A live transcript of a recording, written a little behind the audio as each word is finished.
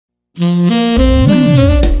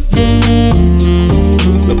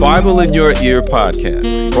Bible in Your Ear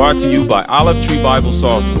podcast, brought to you by Olive Tree Bible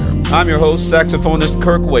Software. I'm your host, saxophonist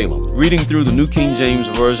Kirk Whalum, reading through the New King James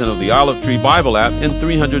Version of the Olive Tree Bible app in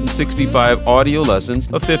 365 audio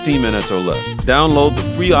lessons of 15 minutes or less. Download the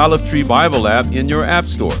free Olive Tree Bible app in your app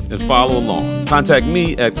store and follow along. Contact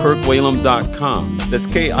me at kirkwhalum.com. That's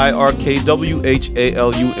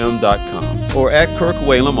KIRKWHALUM.com. Or at Kirk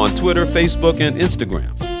Whalum on Twitter, Facebook, and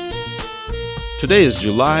Instagram. Today is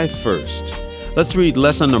July 1st. Let's read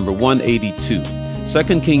lesson number 182.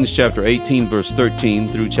 2 Kings chapter 18 verse 13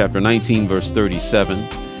 through chapter 19 verse 37,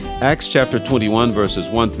 Acts chapter 21 verses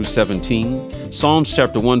 1 through 17, Psalms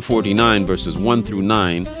chapter 149 verses 1 through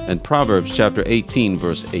 9, and Proverbs chapter 18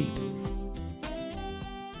 verse 8.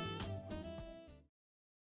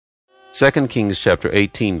 2 Kings chapter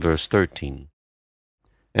 18 verse 13.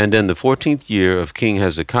 And in the 14th year of King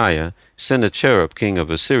Hezekiah, Sennacherib king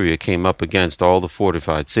of Assyria came up against all the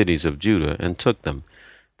fortified cities of Judah and took them.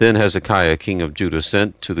 Then Hezekiah king of Judah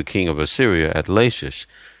sent to the king of Assyria at Lachish,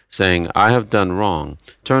 saying, I have done wrong.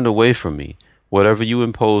 Turn away from me. Whatever you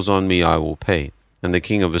impose on me I will pay. And the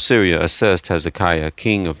king of Assyria assessed Hezekiah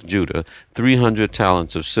king of Judah 300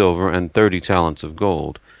 talents of silver and 30 talents of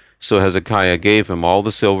gold. So Hezekiah gave him all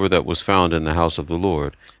the silver that was found in the house of the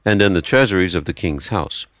Lord, and in the treasuries of the king's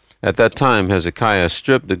house. At that time Hezekiah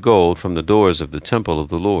stripped the gold from the doors of the temple of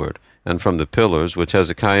the Lord, and from the pillars which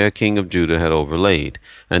Hezekiah king of Judah had overlaid,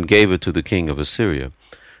 and gave it to the king of Assyria.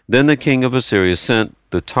 Then the king of Assyria sent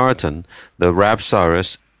the Tartan, the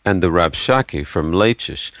Rabsaris, and the Rabshakeh from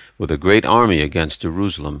Lachish with a great army against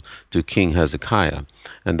Jerusalem to King Hezekiah.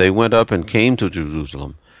 And they went up and came to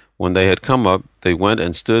Jerusalem. When they had come up, they went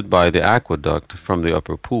and stood by the aqueduct from the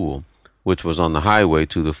upper pool, which was on the highway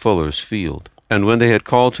to the fuller's field. And when they had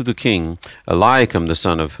called to the king, Eliakim the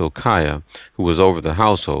son of Hilkiah, who was over the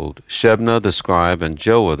household, Shebna the scribe, and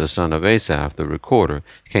Joah the son of Asaph the recorder,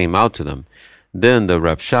 came out to them. Then the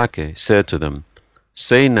Rabshakeh said to them,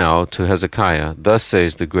 Say now to Hezekiah, Thus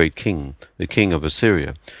says the great king, the king of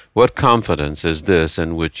Assyria, What confidence is this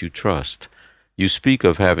in which you trust? You speak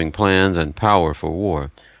of having plans and power for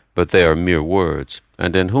war, but they are mere words.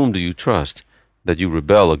 And in whom do you trust, that you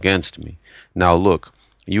rebel against me? Now look,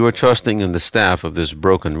 you are trusting in the staff of this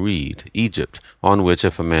broken reed, Egypt, on which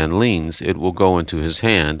if a man leans, it will go into his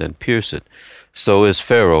hand and pierce it. So is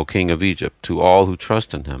Pharaoh king of Egypt to all who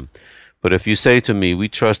trust in him. But if you say to me, We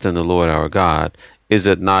trust in the Lord our God, is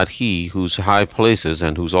it not he whose high places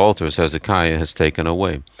and whose altars Hezekiah has taken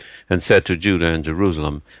away, and said to Judah and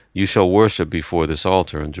Jerusalem, You shall worship before this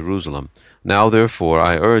altar in Jerusalem? Now therefore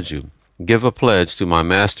I urge you, Give a pledge to my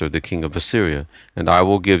master the king of Assyria, and I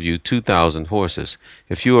will give you 2,000 horses.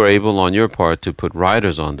 If you are able on your part to put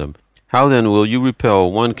riders on them, how then will you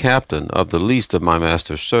repel one captain of the least of my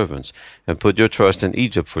master's servants, and put your trust in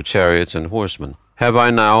Egypt for chariots and horsemen? Have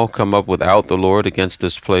I now come up without the Lord against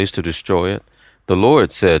this place to destroy it? The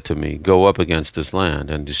Lord said to me, Go up against this land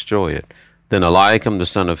and destroy it. Then Eliakim the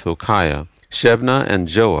son of Hilkiah, Shebna, and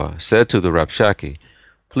Joah said to the Rabshakeh,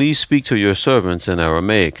 Please speak to your servants in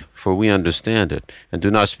Aramaic, for we understand it, and do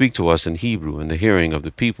not speak to us in Hebrew in the hearing of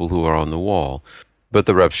the people who are on the wall. But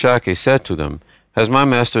the Rabshakeh said to them, Has my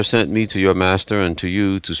master sent me to your master and to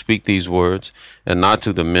you to speak these words, and not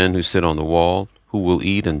to the men who sit on the wall, who will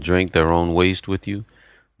eat and drink their own waste with you?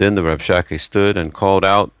 Then the Rabshakeh stood and called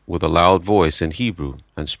out with a loud voice in Hebrew,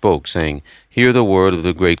 and spoke, saying, Hear the word of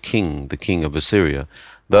the great king, the king of Assyria.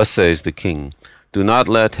 Thus says the king, Do not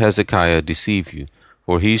let Hezekiah deceive you,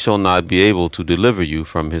 for he shall not be able to deliver you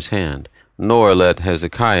from his hand. Nor let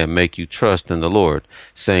Hezekiah make you trust in the Lord,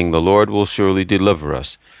 saying, The Lord will surely deliver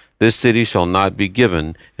us. This city shall not be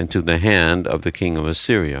given into the hand of the king of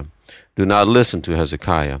Assyria. Do not listen to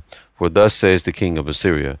Hezekiah, for thus says the king of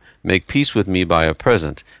Assyria, Make peace with me by a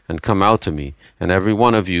present, and come out to me, and every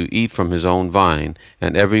one of you eat from his own vine,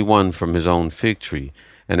 and every one from his own fig tree,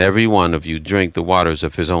 and every one of you drink the waters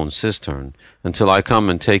of his own cistern, until I come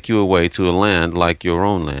and take you away to a land like your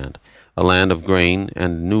own land, a land of grain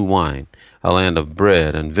and new wine, a land of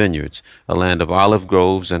bread and vineyards, a land of olive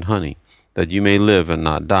groves and honey, that you may live and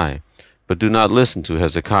not die. But do not listen to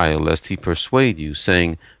Hezekiah, lest he persuade you,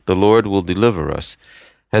 saying, The Lord will deliver us.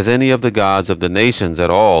 Has any of the gods of the nations at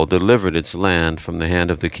all delivered its land from the hand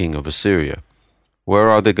of the king of Assyria? Where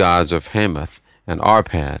are the gods of Hamath and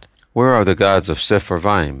Arpad? Where are the gods of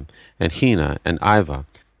Sepharvaim and Hena and Ivah?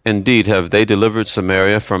 Indeed, have they delivered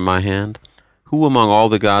Samaria from my hand? Who among all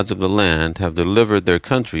the gods of the land have delivered their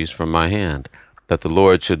countries from my hand, that the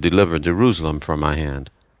Lord should deliver Jerusalem from my hand?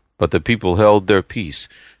 But the people held their peace,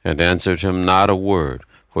 and answered him not a word,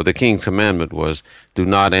 for the king's commandment was, Do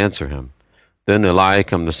not answer him. Then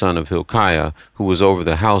Eliakim the son of Hilkiah, who was over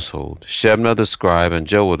the household, Shebna the scribe, and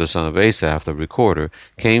Joah the son of Asaph the recorder,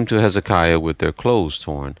 came to Hezekiah with their clothes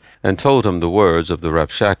torn, and told him the words of the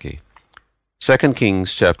Rabshakeh. 2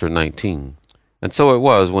 Kings chapter 19. And so it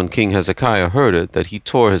was, when King Hezekiah heard it, that he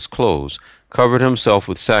tore his clothes, covered himself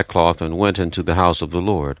with sackcloth, and went into the house of the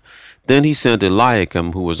Lord. Then he sent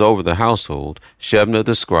Eliakim, who was over the household, Shebna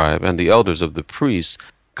the scribe, and the elders of the priests,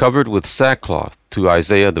 covered with sackcloth, to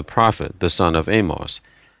Isaiah the prophet, the son of Amos.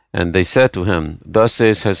 And they said to him, Thus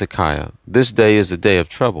says Hezekiah, This day is a day of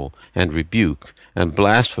trouble, and rebuke, and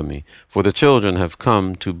blasphemy, for the children have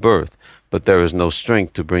come to birth, but there is no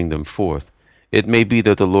strength to bring them forth. It may be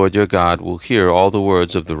that the Lord your God will hear all the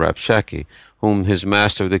words of the Rabshakeh, whom his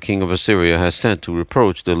master the king of Assyria has sent to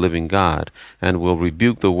reproach the living God, and will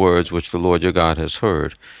rebuke the words which the Lord your God has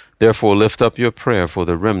heard. Therefore lift up your prayer for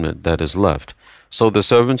the remnant that is left. So the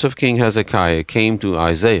servants of King Hezekiah came to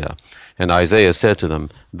Isaiah, and Isaiah said to them,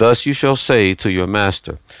 Thus you shall say to your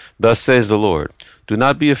master, Thus says the Lord, Do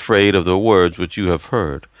not be afraid of the words which you have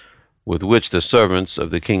heard, with which the servants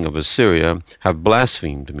of the king of Assyria have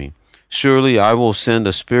blasphemed me. Surely I will send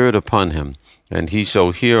a spirit upon him, and he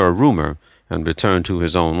shall hear a rumor, and return to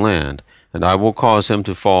his own land, and I will cause him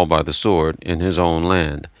to fall by the sword in his own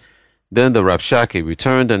land. Then the Rabshakeh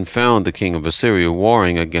returned and found the king of Assyria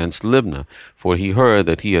warring against Libnah, for he heard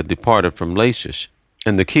that he had departed from Lachish.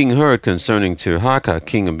 And the king heard concerning Tirhakah,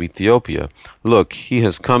 king of Ethiopia, Look, he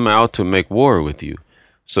has come out to make war with you.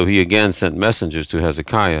 So he again sent messengers to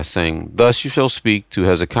Hezekiah, saying, Thus you shall speak to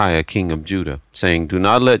Hezekiah, king of Judah, saying, Do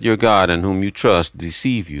not let your God in whom you trust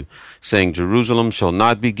deceive you, saying, Jerusalem shall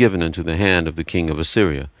not be given into the hand of the king of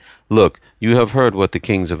Assyria. Look, you have heard what the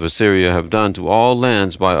kings of Assyria have done to all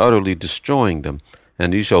lands by utterly destroying them,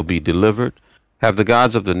 and you shall be delivered. Have the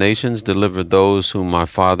gods of the nations delivered those whom my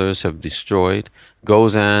fathers have destroyed,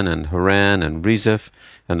 Gozan and Haran and Rezeph,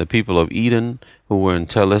 and the people of Eden who were in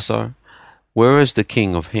Telassar? Where is the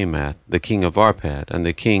king of Hamath, the king of Arpad, and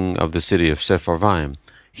the king of the city of Sepharvaim,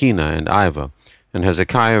 Hena and Iva? And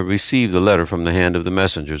Hezekiah received the letter from the hand of the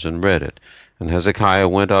messengers, and read it. And Hezekiah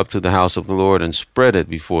went up to the house of the Lord, and spread it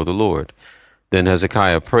before the Lord. Then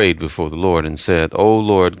Hezekiah prayed before the Lord, and said, O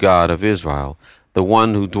Lord God of Israel, the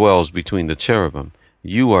one who dwells between the cherubim,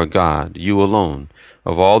 you are God, you alone.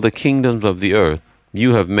 Of all the kingdoms of the earth,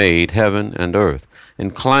 you have made heaven and earth.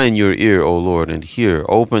 Incline your ear, O Lord, and hear.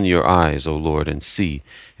 Open your eyes, O Lord, and see,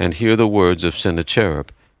 and hear the words of Sennacherib,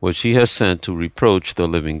 which he has sent to reproach the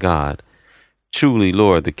living God. Truly,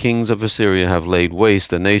 Lord, the kings of Assyria have laid waste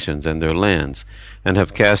the nations and their lands, and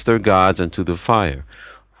have cast their gods into the fire.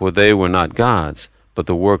 For they were not gods, but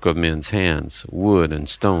the work of men's hands, wood and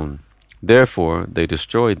stone. Therefore they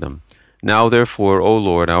destroyed them. Now therefore, O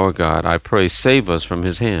Lord our God, I pray, save us from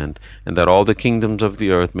his hand, and that all the kingdoms of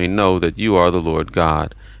the earth may know that you are the Lord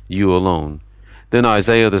God, you alone. Then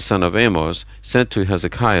Isaiah the son of Amos sent to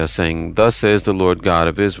Hezekiah, saying, Thus says the Lord God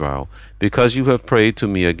of Israel, Because you have prayed to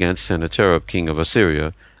me against Sennacherib king of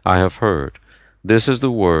Assyria, I have heard. This is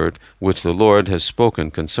the word which the Lord has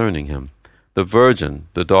spoken concerning him. The virgin,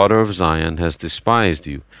 the daughter of Zion, has despised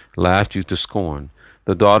you, laughed you to scorn.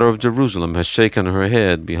 The daughter of Jerusalem has shaken her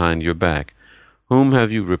head behind your back. Whom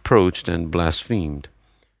have you reproached and blasphemed?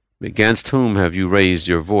 Against whom have you raised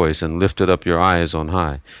your voice and lifted up your eyes on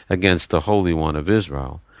high? Against the Holy One of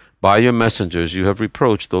Israel. By your messengers you have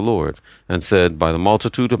reproached the Lord, and said, By the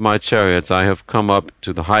multitude of my chariots I have come up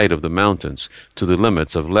to the height of the mountains, to the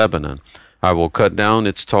limits of Lebanon. I will cut down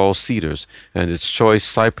its tall cedars and its choice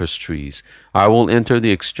cypress trees. I will enter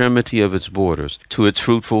the extremity of its borders, to its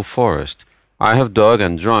fruitful forest. I have dug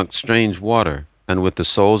and drunk strange water, and with the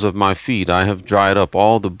soles of my feet I have dried up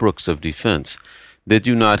all the brooks of defense. Did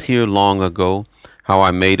you not hear long ago how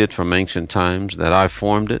I made it from ancient times, that I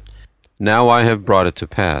formed it? Now I have brought it to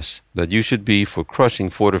pass, that you should be for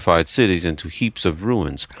crushing fortified cities into heaps of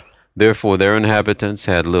ruins. Therefore their inhabitants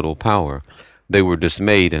had little power. They were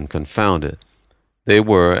dismayed and confounded. They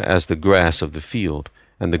were as the grass of the field,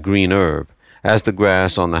 and the green herb, as the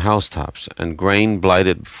grass on the housetops, and grain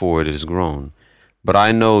blighted before it is grown. But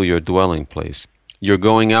I know your dwelling place, your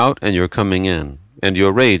going out and your coming in, and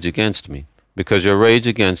your rage against me, because your rage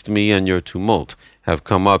against me and your tumult have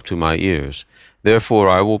come up to my ears. Therefore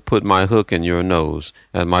I will put my hook in your nose,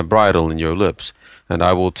 and my bridle in your lips, and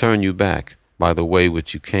I will turn you back by the way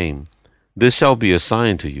which you came. This shall be a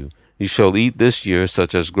sign to you. You shall eat this year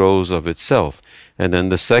such as grows of itself, and in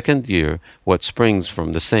the second year what springs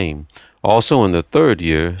from the same. Also in the third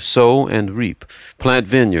year sow and reap, plant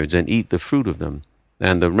vineyards and eat the fruit of them.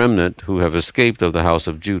 And the remnant who have escaped of the house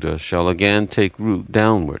of Judah shall again take root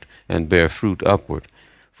downward, and bear fruit upward.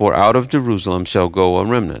 For out of Jerusalem shall go a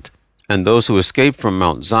remnant, And those who escape from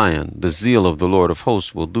Mount Zion, the zeal of the Lord of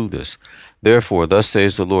hosts will do this. Therefore, thus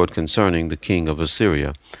says the Lord concerning the king of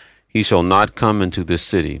Assyria, He shall not come into this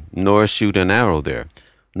city, nor shoot an arrow there,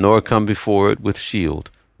 nor come before it with shield,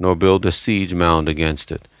 nor build a siege mound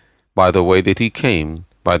against it. By the way that he came,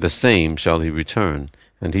 by the same shall he return,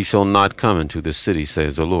 and he shall not come into this city,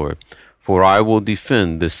 says the Lord. For I will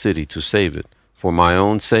defend this city to save it, for my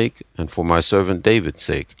own sake, and for my servant David's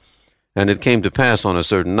sake. And it came to pass on a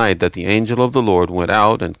certain night that the angel of the Lord went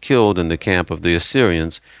out and killed in the camp of the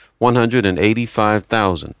Assyrians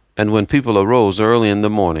 185,000. And when people arose early in the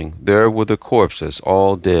morning, there were the corpses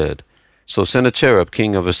all dead. So Sennacherib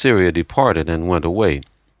king of Assyria departed and went away,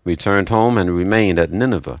 returned home, and remained at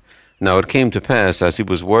Nineveh. Now it came to pass, as he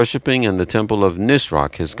was worshipping in the temple of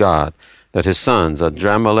Nisroch his god, that his sons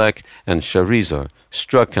Adramelech and Sharezer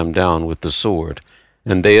struck him down with the sword,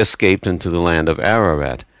 and they escaped into the land of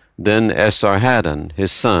Ararat. Then Esarhaddon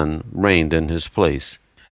his son reigned in his place.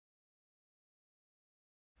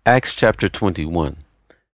 Acts chapter 21.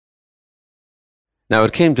 Now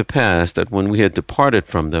it came to pass that when we had departed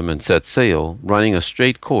from them and set sail, running a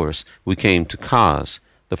straight course, we came to Kaz,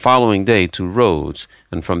 the following day to Rhodes,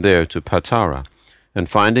 and from there to Patara. And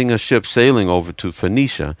finding a ship sailing over to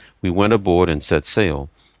Phoenicia, we went aboard and set sail.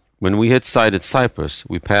 When we had sighted Cyprus,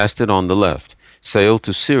 we passed it on the left, sailed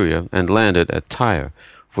to Syria, and landed at Tyre,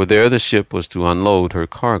 for there the ship was to unload her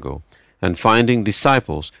cargo. And finding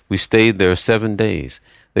disciples, we stayed there 7 days.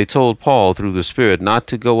 They told Paul through the Spirit not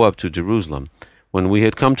to go up to Jerusalem. When we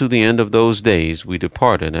had come to the end of those days, we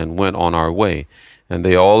departed and went on our way, and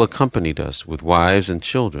they all accompanied us with wives and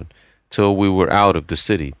children, till we were out of the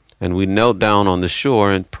city. And we knelt down on the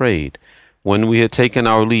shore and prayed. When we had taken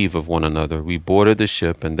our leave of one another, we boarded the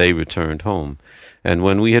ship, and they returned home. And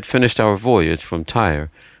when we had finished our voyage from Tyre,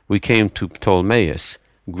 we came to Ptolemais,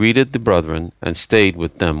 greeted the brethren, and stayed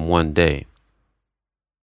with them 1 day.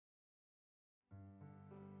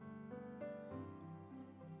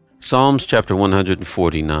 Psalms chapter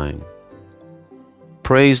 149.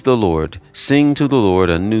 Praise the Lord, sing to the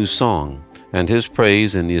Lord a new song, and his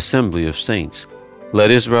praise in the assembly of saints.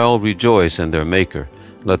 Let Israel rejoice in their Maker.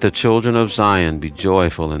 Let the children of Zion be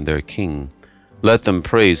joyful in their King. Let them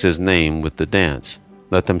praise his name with the dance.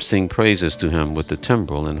 Let them sing praises to him with the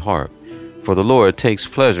timbrel and harp. For the Lord takes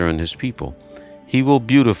pleasure in his people. He will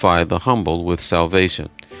beautify the humble with salvation.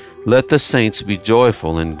 Let the saints be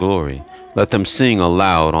joyful in glory. Let them sing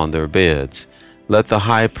aloud on their beds. Let the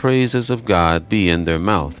high praises of God be in their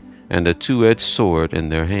mouth, and a two-edged sword in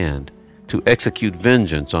their hand, to execute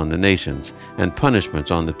vengeance on the nations, and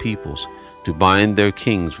punishments on the peoples, to bind their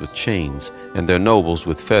kings with chains, and their nobles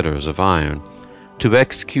with fetters of iron, to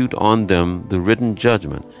execute on them the written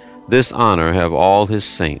judgment. This honor have all his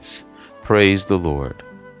saints. Praise the Lord.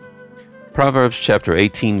 Proverbs chapter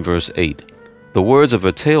 18, verse 8. The words of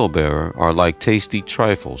a talebearer are like tasty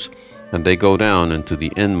trifles, and they go down into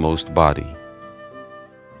the inmost body.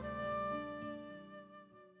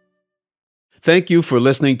 Thank you for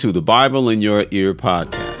listening to the Bible in Your Ear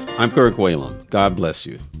podcast. I'm Kirk Whalum. God bless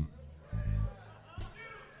you.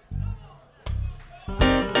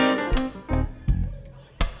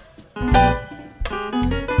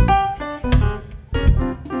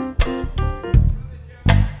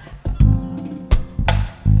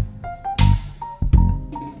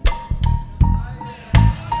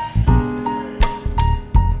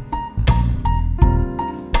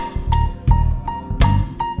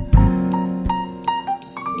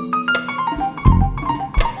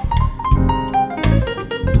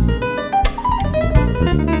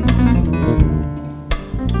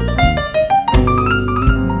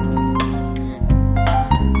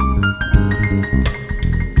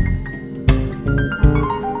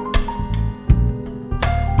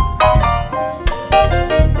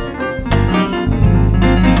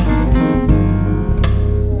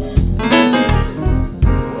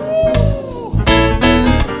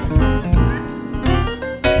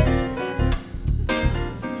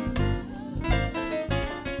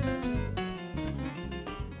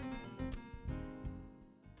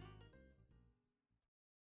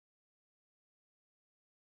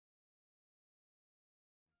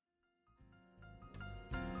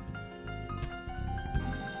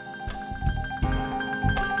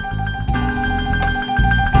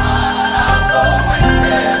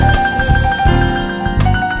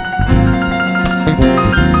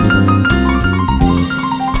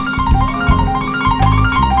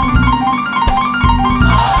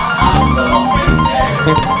 I'll go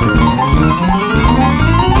with them.